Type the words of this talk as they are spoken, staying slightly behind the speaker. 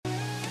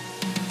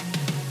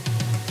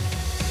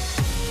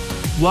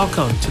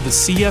Welcome to the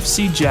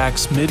CFC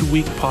Jacks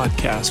Midweek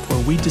Podcast,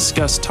 where we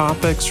discuss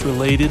topics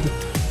related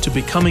to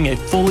becoming a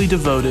fully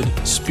devoted,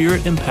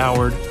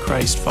 Spirit-empowered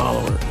Christ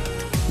follower.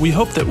 We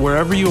hope that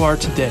wherever you are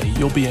today,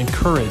 you'll be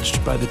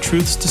encouraged by the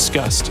truths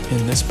discussed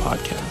in this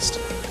podcast.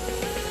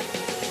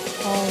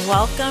 Well,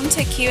 welcome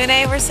to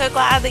Q&A. We're so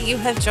glad that you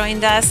have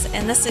joined us,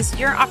 and this is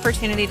your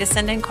opportunity to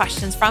send in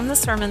questions from the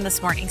sermon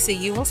this morning. So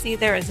you will see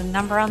there is a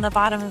number on the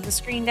bottom of the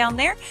screen down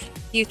there.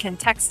 You can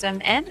text them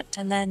in,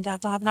 and then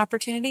Doug will have an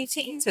opportunity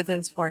to answer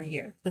those for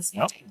you this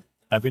morning.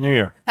 Happy New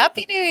Year.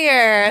 Happy New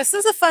Year. This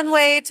is a fun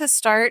way to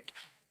start.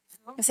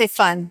 I say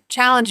fun,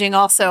 challenging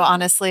also,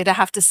 honestly, to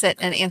have to sit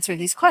and answer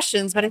these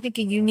questions, but I think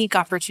a unique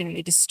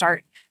opportunity to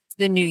start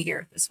the new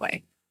year this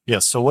way.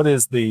 Yes. So what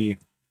is the,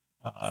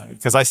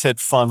 because I said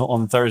fun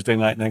on Thursday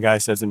night, and the guy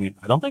says to me,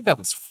 I don't think that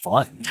was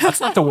fun. That's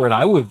not the word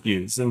I would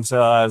use. And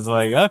so I was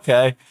like,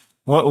 okay,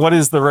 what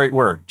is the right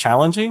word?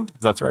 Challenging?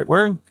 Is that the right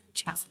word?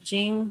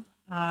 Challenging.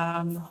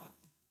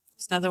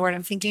 There's another word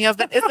I'm thinking of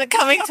that isn't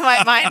coming to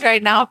my mind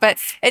right now, but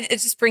it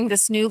just brings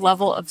this new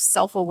level of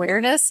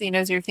self-awareness,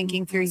 as you're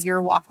thinking through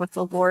your walk with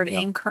the Lord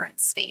in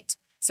current state.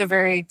 So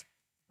very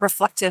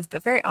reflective,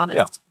 but very honest.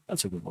 Yeah,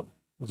 that's a good one.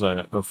 It was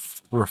a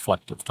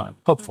reflective time,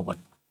 hopefully.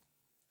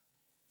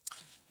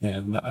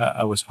 And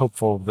I was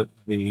hopeful that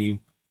the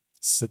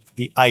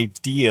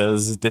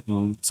ideas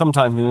didn't,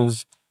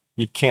 sometimes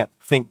you can't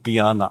think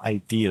beyond the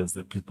ideas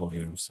that people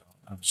use. So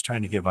I was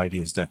trying to give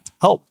ideas to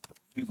help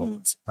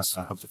people.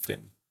 I hope it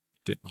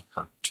didn't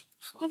hurt.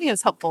 I think it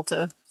was helpful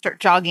to start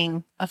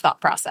jogging a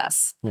thought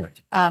process.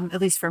 Right. At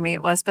least for me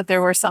it was, but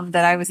there were some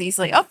that I was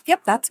easily, oh,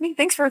 yep, that's me.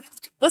 Thanks for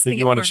listening. Did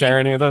you want to share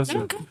any of those?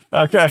 No,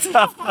 okay.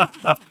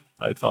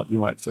 I thought you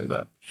might say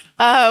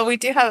that. We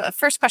do have a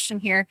first question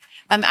here.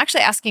 I'm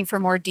actually asking for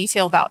more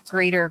detail about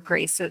greater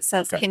grace. So it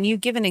says, Can you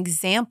give an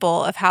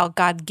example of how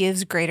God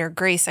gives greater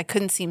grace? I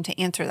couldn't seem to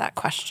answer that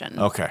question.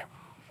 Okay.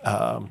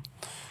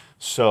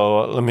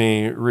 So let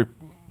me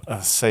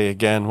say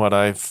again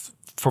what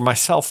for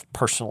myself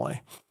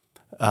personally,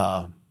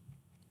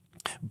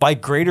 by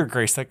greater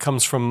grace, that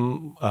comes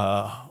from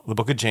the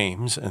book of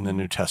James in the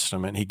New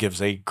Testament. He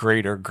gives a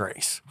greater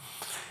grace.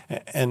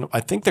 And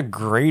I think the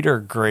greater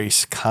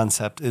grace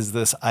concept is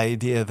this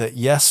idea that,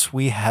 yes,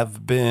 we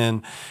have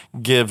been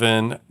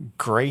given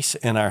grace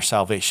in our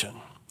salvation,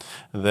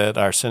 that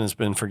our sin has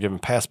been forgiven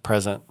past,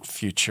 present,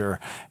 future,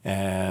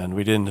 and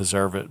we didn't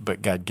deserve it,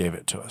 but God gave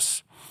it to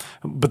us.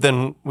 But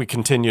then we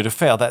continue to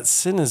fail. That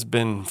sin has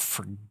been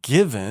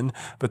forgiven,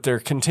 but there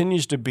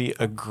continues to be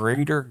a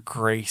greater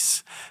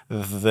grace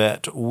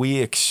that we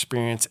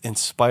experience in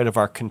spite of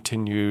our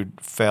continued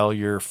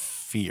failure,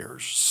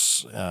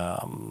 fears,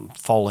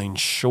 falling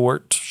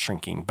short,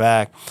 shrinking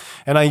back.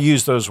 And I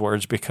use those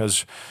words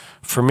because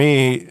for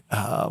me,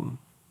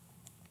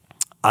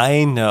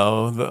 I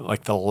know that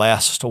like the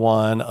last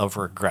one of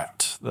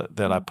regret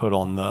that I put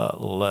on the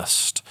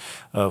list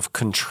of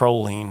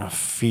controlling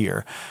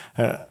fear.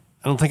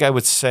 I don't think I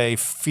would say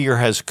fear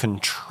has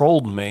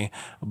controlled me,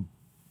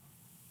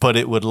 but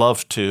it would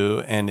love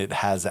to, and it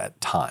has at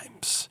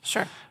times.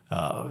 Sure.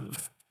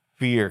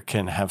 Fear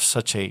can have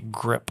such a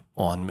grip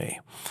on me.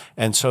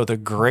 And so the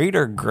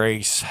greater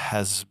grace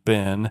has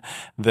been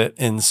that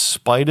in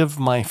spite of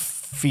my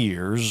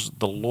fears,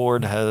 the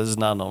Lord has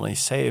not only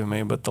saved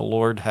me, but the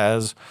Lord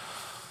has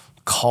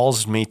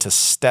caused me to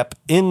step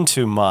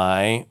into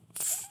my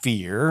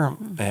fear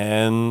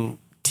and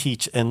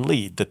teach and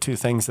lead, the two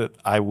things that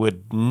I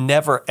would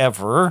never,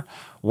 ever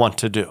want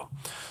to do.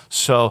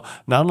 So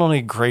not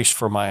only grace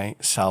for my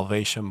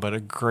salvation, but a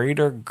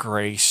greater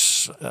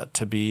grace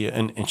to be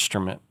an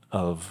instrument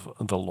of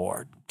the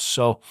Lord.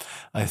 So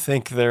I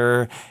think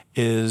there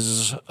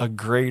is a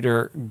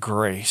greater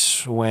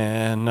grace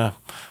when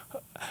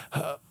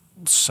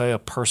say a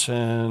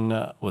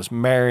person was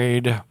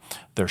married,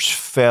 there's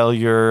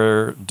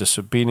failure,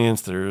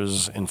 disobedience,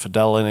 there's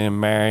infidelity in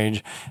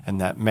marriage,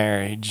 and that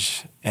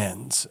marriage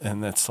ends.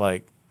 And it's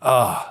like,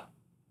 have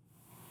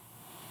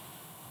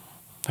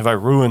I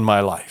ruined my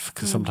life?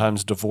 Because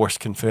sometimes divorce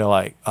can feel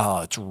like,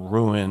 it's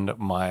ruined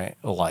my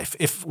life,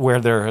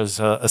 where there is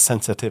a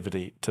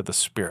sensitivity to the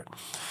Spirit.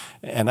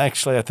 And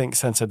actually, I think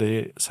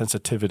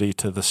sensitivity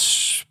to the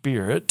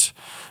Spirit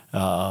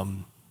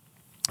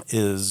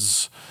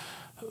is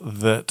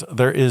that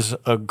there is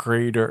a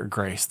greater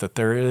grace, that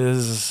there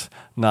is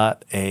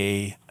not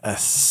a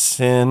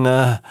sin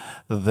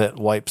that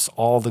wipes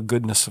all the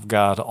goodness of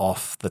God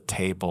off the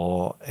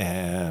table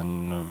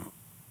and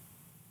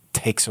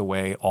takes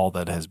away all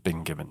that has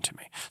been given to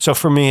me. So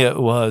for me, it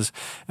was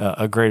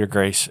a greater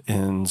grace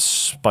in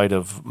spite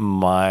of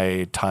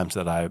many times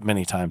that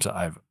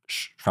I've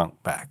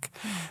shrunk back.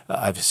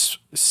 I've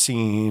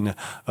seen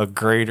a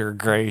greater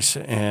grace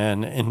in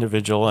an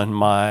individual in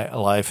my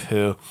life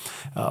who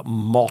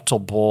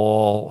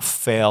multiple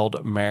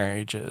failed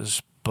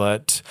marriages,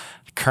 but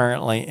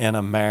currently in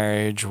a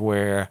marriage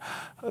where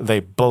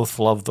they both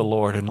love the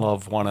Lord and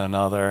love one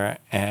another,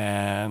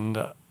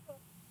 and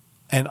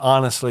and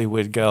honestly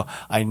would go,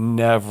 I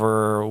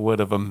never would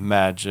have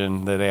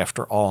imagined that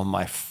after all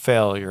my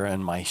failure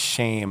and my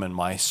shame and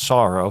my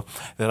sorrow,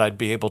 that I'd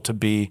be able to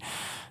be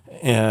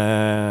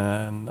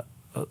in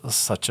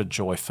such a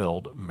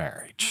joy-filled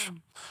marriage.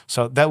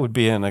 So that would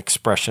be an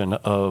expression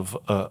of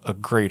a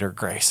greater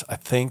grace. I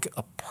think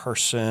a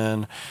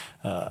person,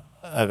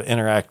 I've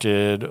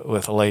interacted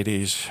with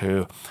ladies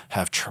who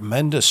have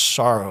tremendous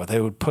sorrow. They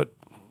would put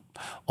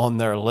on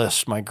their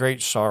list, my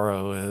great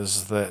sorrow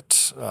is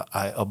that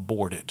I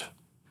aborted.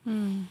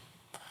 And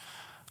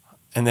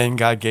then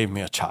God gave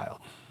me a child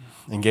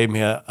and gave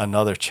me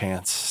another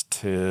chance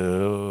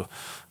to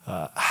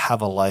have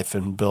a life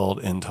and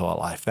build into a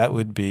life. That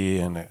would be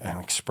an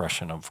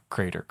expression of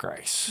greater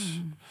grace.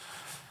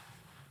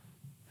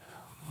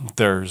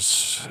 There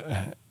was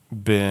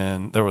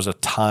a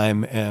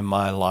time in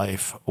my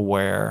life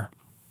where,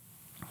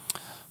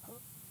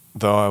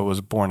 though I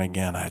was born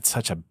again, I had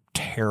such a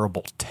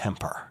terrible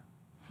temper.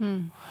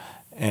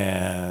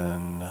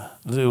 And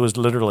it was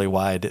literally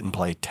why I didn't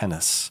play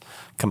tennis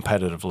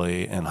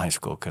competitively in high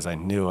school, because I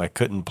knew I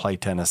couldn't play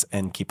tennis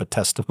and keep a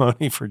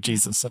testimony for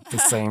Jesus at the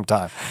same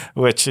time,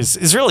 which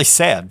is really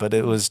sad, but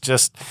I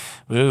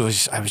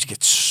would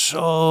get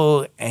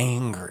so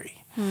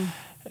angry.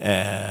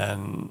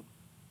 And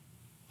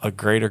a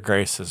greater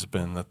grace has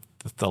been that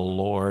the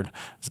Lord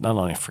has not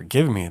only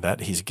forgiven me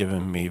that, he's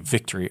given me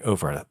victory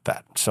over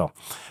that. So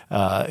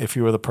if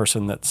you were the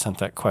person that sent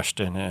that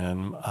question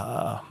in,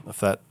 I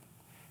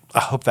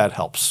hope that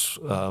helps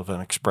of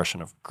an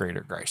expression of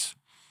greater grace.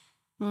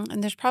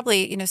 And there's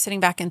probably,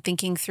 sitting back and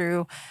thinking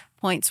through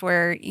points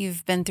where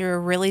you've been through a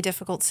really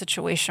difficult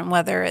situation,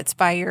 whether it's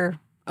by your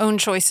own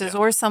choices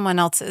or someone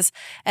else's,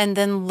 and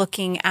then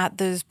looking at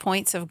those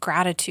points of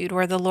gratitude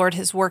where the Lord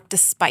has worked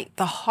despite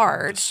the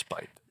hard.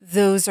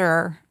 Those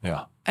are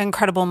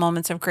incredible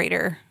moments of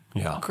greater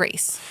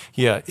grace.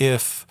 Yeah,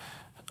 if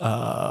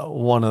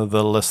one of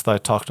the lists I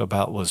talked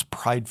about was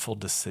prideful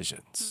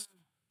decisions,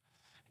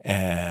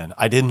 and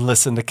I didn't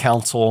listen to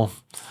counsel,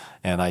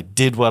 and I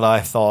did what I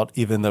thought,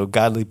 even though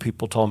godly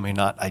people told me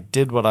not. I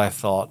did what I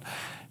thought,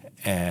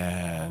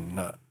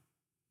 and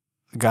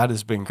God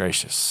has been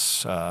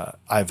gracious.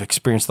 I've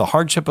experienced the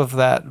hardship of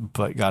that,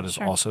 but God has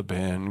also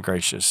been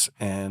gracious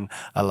and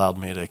allowed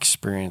me to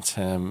experience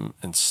him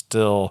and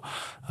still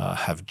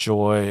have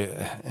joy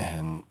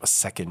and a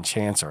second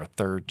chance or a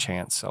third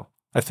chance. So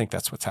I think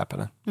that's what's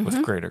happening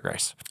with greater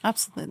grace.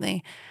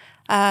 Absolutely.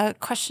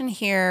 Question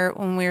here,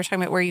 when we were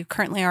talking about where you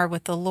currently are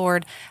with the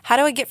Lord, how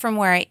do I get from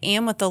where I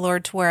am with the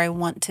Lord to where I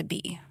want to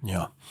be?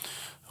 Yeah.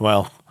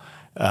 Well,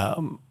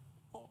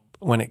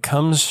 when it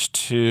comes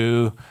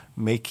to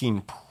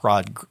making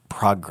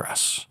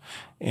progress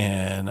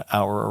in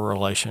our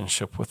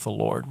relationship with the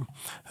Lord,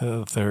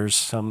 there's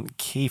some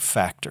key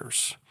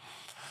factors.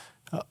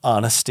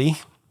 Honesty.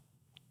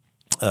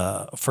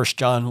 1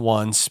 John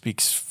 1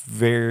 speaks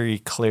very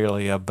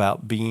clearly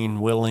about being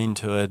willing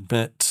to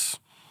admit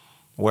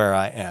where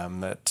I am,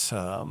 that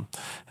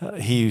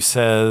he who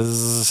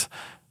says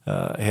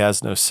he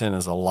has no sin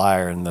is a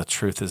liar and the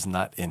truth is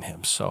not in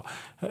him. So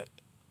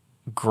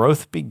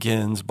growth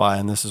begins by,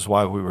 and this is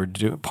why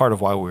part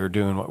of why we were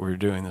doing what we were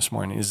doing this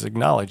morning, is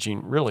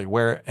acknowledging really,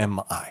 where am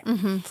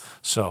I?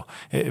 So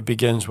it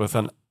begins with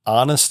an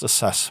honest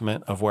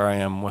assessment of where I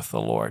am with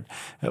the Lord,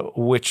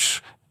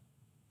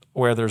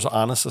 where there's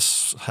honest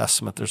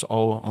assessment, there's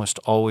almost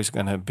always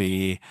going to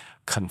be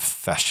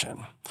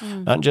confession,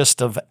 not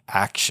just of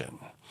action.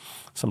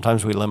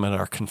 Sometimes we limit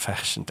our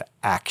confession to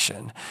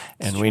action,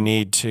 and we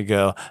need to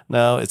go,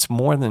 no, it's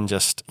more than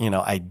just,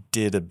 I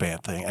did a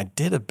bad thing. I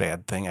did a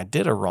bad thing. I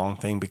did a wrong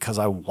thing because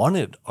I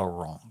wanted a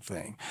wrong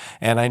thing.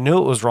 And I knew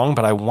it was wrong,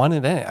 but I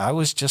wanted it. I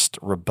was just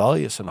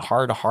rebellious and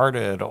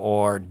hard-hearted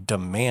or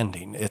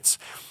demanding. It's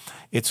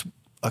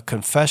a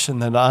confession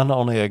that not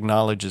only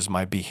acknowledges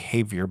my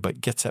behavior,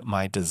 but gets at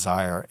my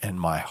desire and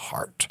my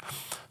heart.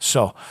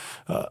 So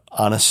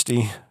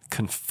honesty,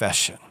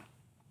 confession,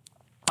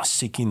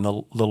 seeking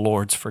the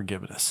Lord's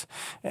forgiveness.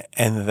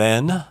 And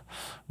then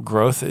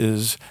growth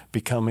is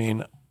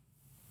becoming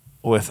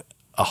with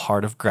a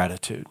heart of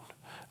gratitude,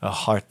 a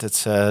heart that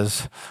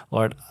says,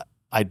 Lord,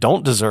 I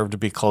don't deserve to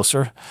be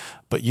closer,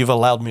 but you've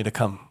allowed me to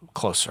come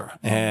closer.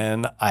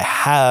 And I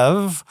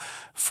have,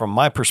 from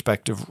my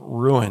perspective,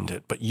 ruined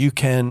it, but you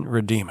can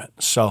redeem it.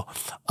 So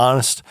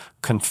honest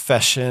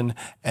confession,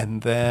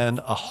 and then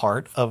a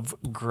heart of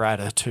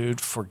gratitude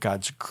for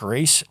God's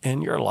grace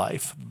in your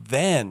life.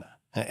 Then,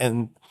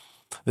 and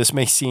this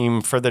may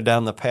seem further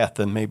down the path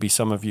than maybe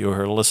some of you who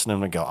are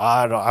listening and go,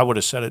 I would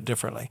have said it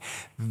differently.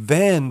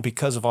 Then,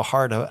 because of a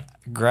heart of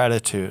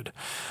gratitude,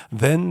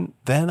 then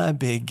I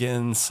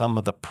begin some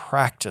of the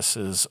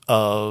practices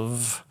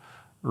of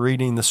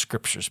reading the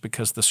scriptures,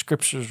 because the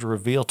scriptures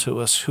reveal to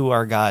us who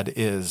our God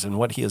is and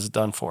what he has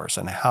done for us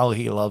and how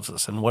he loves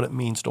us and what it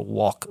means to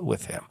walk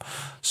with him.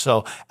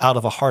 So out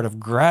of a heart of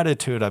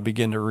gratitude, I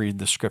begin to read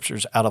the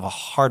scriptures. Out of a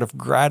heart of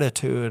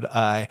gratitude,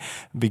 I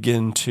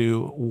begin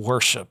to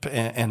worship,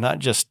 and not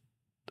just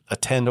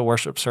attend a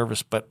worship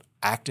service, but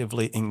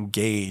actively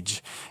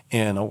engage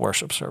in a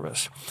worship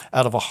service.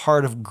 Out of a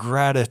heart of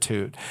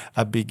gratitude,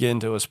 I begin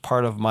to, as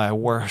part of my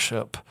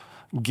worship,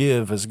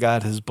 give as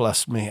God has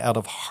blessed me. Out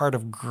of heart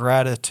of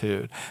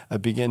gratitude, I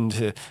begin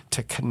to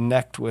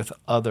connect with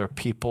other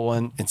people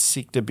and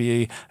seek to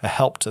be a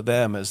help to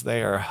them as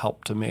they are a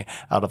help to me.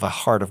 Out of a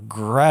heart of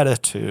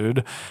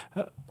gratitude,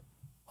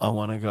 I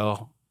want to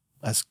go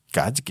as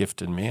God's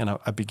gifted me, and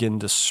I begin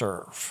to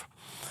serve.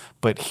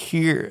 But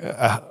here,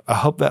 I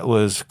hope that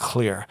was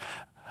clear.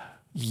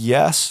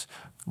 Yes,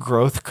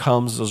 growth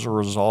comes as a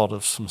result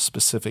of some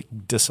specific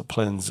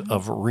disciplines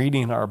of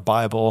reading our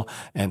Bible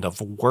and of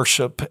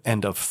worship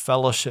and of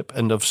fellowship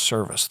and of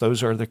service.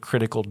 Those are the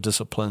critical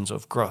disciplines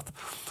of growth.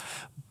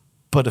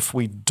 But if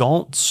we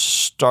don't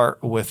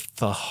start with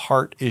the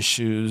heart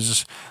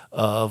issues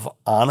of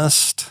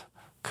honest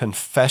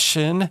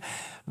confession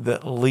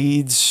that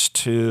leads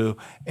to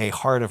a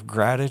heart of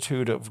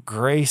gratitude, of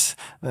grace,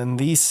 then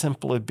these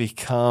simply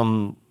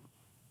become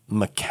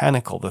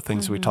mechanical, the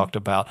things we talked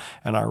about.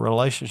 And our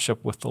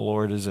relationship with the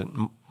Lord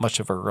isn't much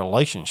of a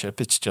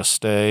relationship. It's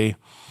just a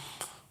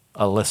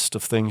list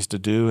of things to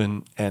do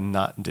and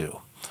not do.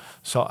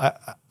 So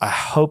I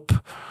hope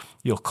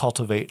you'll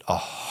cultivate a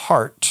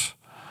heart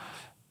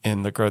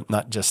in the growth,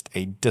 not just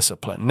a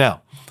discipline.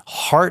 Now,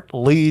 heart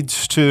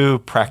leads to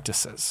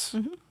practices.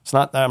 It's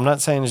not, I'm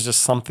not saying it's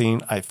just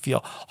something I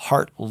feel.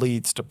 Heart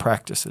leads to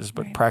practices,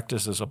 but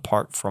practices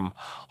apart from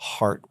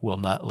heart will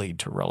not lead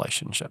to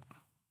relationship.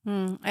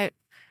 I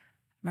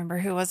remember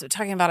who was it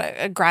talking about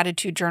a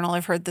gratitude journal.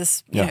 I've heard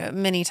this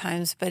many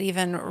times, but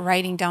even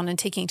writing down and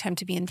taking time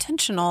to be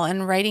intentional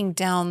and writing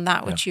down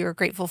that which you are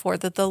grateful for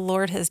that the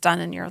Lord has done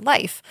in your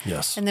life.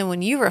 Yes. And then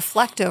when you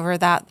reflect over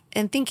that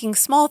and thinking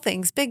small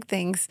things, big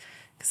things,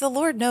 because the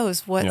Lord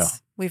knows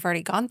what we've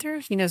already gone through.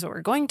 He knows what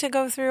we're going to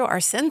go through. Our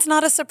sin's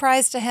not a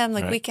surprise to him.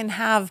 Like we can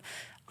have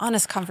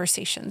honest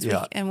conversations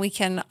and we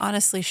can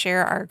honestly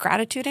share our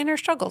gratitude and our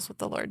struggles with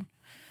the Lord.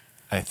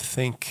 I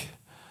think,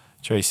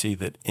 Tracy,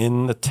 that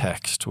in the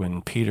text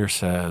when Peter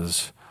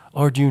says,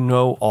 Lord, you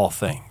know all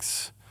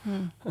things,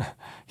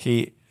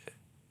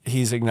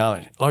 he's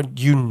acknowledging, Lord,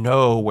 you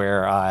know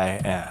where I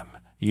am.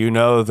 You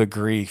know the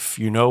grief.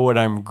 You know what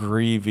I'm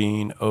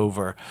grieving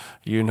over.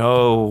 You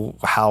know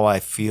how I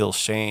feel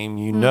shame.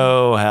 You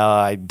know how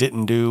I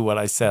didn't do what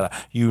I said.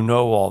 You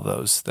know all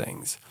those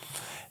things.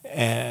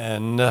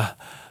 And I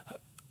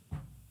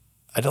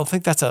don't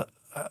think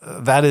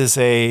that is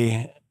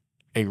a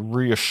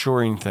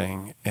reassuring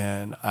thing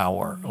in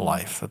our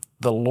life. That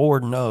the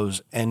Lord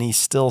knows, and he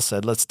still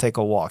said, let's take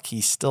a walk. He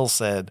still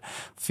said,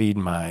 feed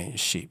my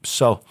sheep.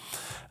 So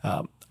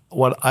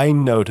what I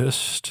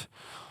noticed,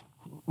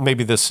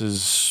 maybe this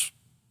is,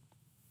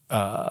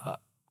 it's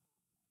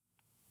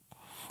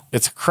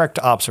a correct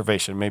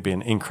observation, maybe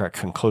an incorrect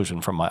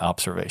conclusion from my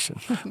observation.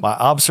 My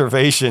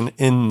observation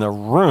in the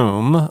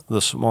room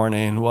this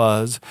morning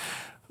was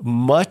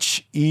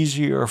much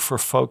easier for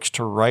folks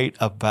to write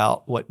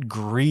about what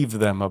grieved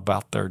them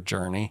about their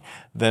journey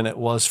than it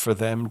was for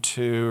them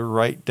to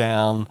write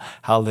down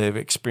how they've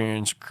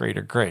experienced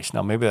greater grace.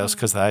 Now, maybe that's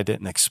because I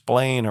didn't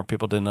explain or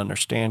people didn't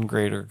understand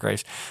greater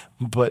grace.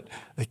 But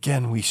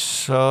again, we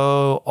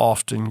so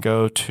often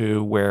go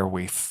to where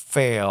we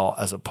fail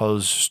as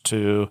opposed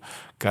to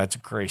God's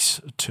grace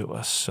to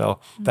us. So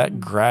that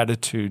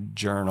gratitude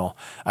journal,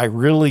 I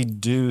really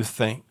do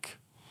think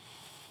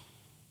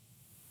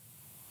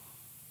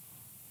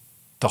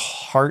the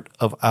heart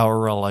of our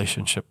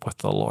relationship with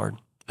the Lord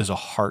is a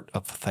heart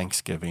of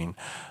thanksgiving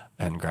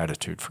and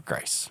gratitude for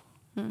grace.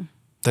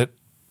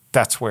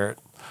 That's where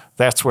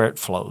it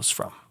flows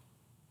from.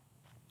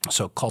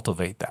 So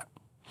cultivate that.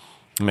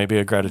 Maybe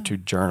a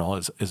gratitude journal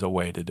is a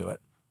way to do it.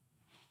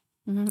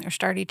 Or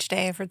start each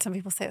day. I've heard some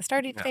people say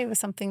start each day with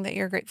something that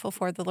you're grateful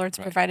for the Lord's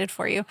provided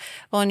for you.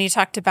 Well, when you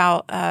talked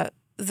about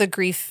the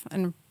grief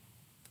and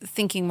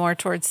thinking more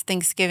towards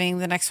Thanksgiving,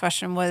 the next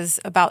question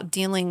was about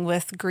dealing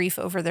with grief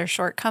over their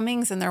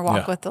shortcomings and their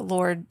walk with the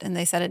Lord. And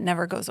they said it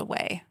never goes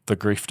away. The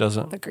grief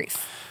doesn't? The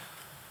grief.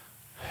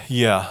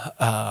 Yeah.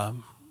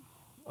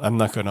 I'm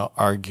not going to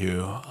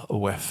argue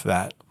with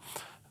that.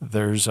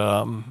 There's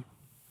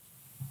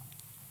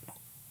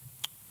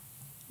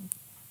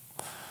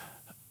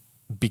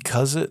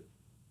because it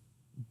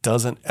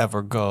doesn't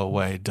ever go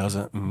away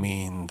doesn't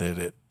mean that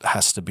it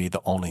has to be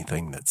the only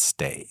thing that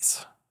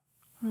stays.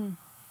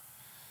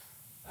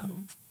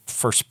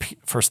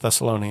 First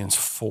Thessalonians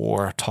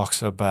 4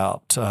 talks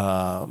about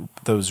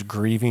those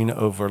grieving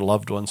over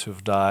loved ones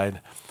who've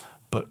died,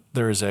 but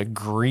there is a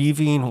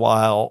grieving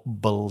while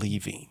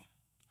believing.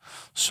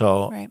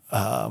 So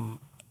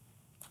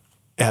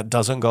it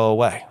doesn't go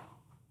away.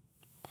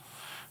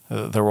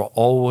 There will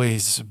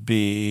always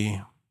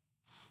be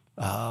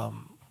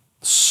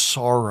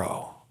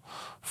sorrow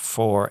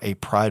for a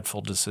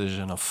prideful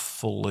decision, a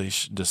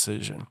foolish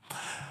decision.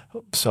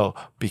 So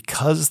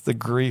because the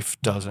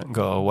grief doesn't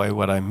go away,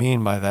 what I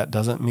mean by that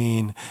doesn't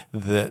mean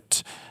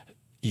that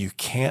you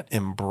can't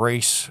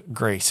embrace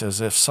grace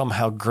as if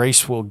somehow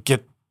grace will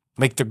get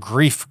make the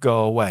grief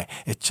go away.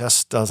 It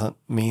just doesn't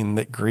mean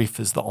that grief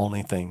is the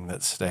only thing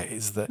that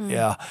stays.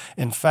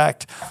 In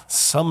fact,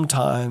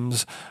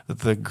 sometimes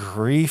the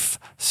grief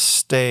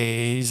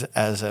stays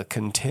as a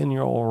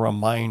continual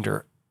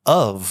reminder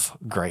of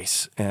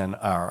grace in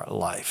our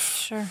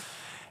life. Sure.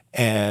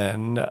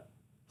 And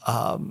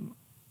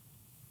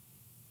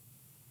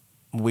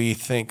we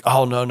think,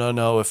 oh,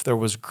 no, if there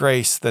was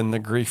grace, then the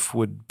grief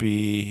would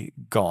be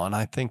gone.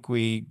 I think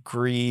we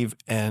grieve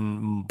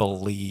and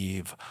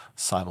believe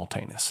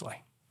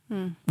simultaneously.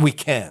 We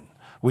can.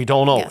 We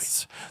don't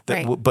always,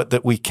 but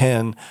that we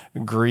can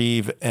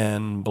grieve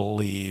and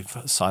believe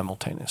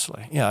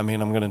simultaneously. Yeah, I mean,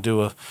 I'm going to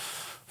do a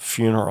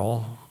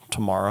funeral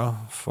tomorrow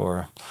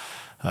for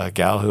a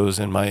gal who was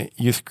in my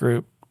youth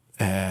group,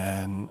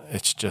 and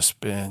it's just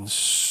been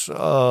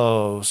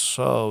so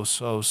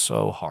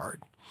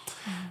hard.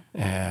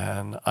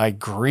 And I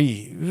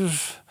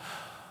grieve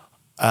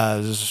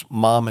as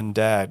mom and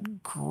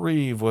dad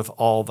grieve with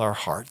all their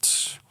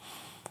hearts.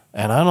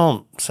 And I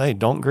don't say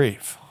don't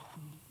grieve.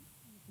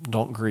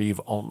 Don't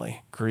grieve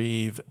only.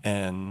 Grieve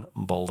and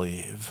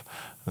believe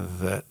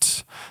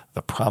that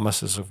the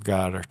promises of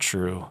God are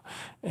true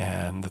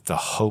and that the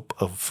hope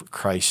of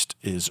Christ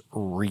is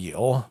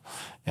real.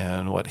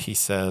 And what he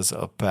says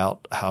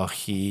about how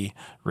he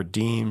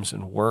redeems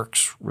and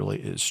works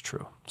really is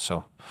true.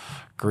 So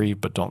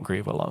grieve, but don't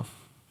grieve alone.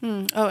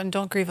 Oh, and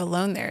don't grieve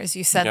alone there. As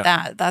you said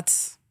that,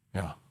 that's...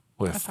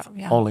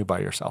 Only by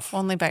yourself.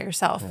 Only by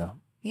yourself.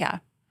 Yeah.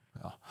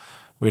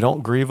 We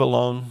don't grieve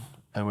alone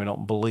and we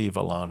don't believe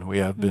alone. We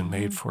have been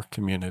made for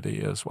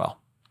community as well.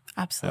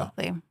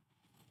 Absolutely. Yeah.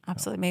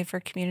 Absolutely made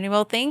for community.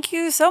 Well, thank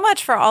you so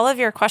much for all of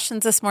your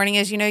questions this morning.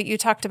 As you know, you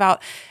talked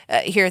about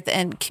here at the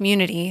end,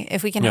 community.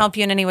 If we can help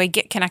you in any way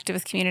get connected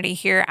with community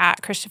here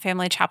at Christian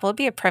Family Chapel, it'd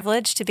be a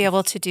privilege to be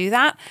able to do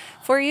that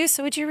for you.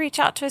 So would you reach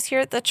out to us here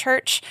at the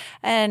church?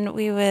 And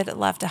we would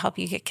love to help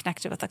you get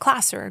connected with a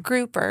class or a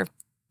group or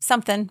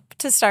something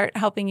to start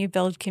helping you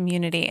build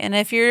community. And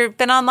if you've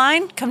been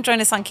online, come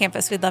join us on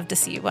campus. We'd love to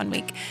see you one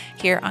week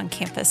here on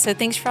campus. So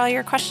thanks for all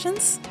your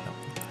questions.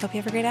 Hope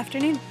you have a great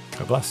afternoon.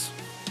 God bless.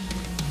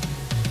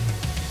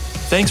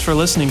 Thanks for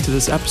listening to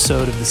this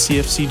episode of the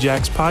CFC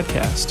Jacks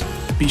podcast.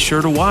 Be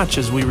sure to watch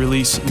as we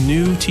release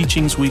new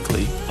teachings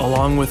weekly,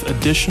 along with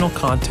additional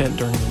content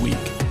during the week.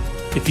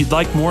 If you'd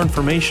like more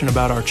information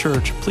about our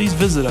church, please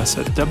visit us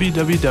at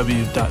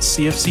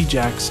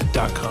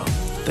www.cfcjacks.com.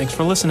 Thanks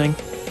for listening.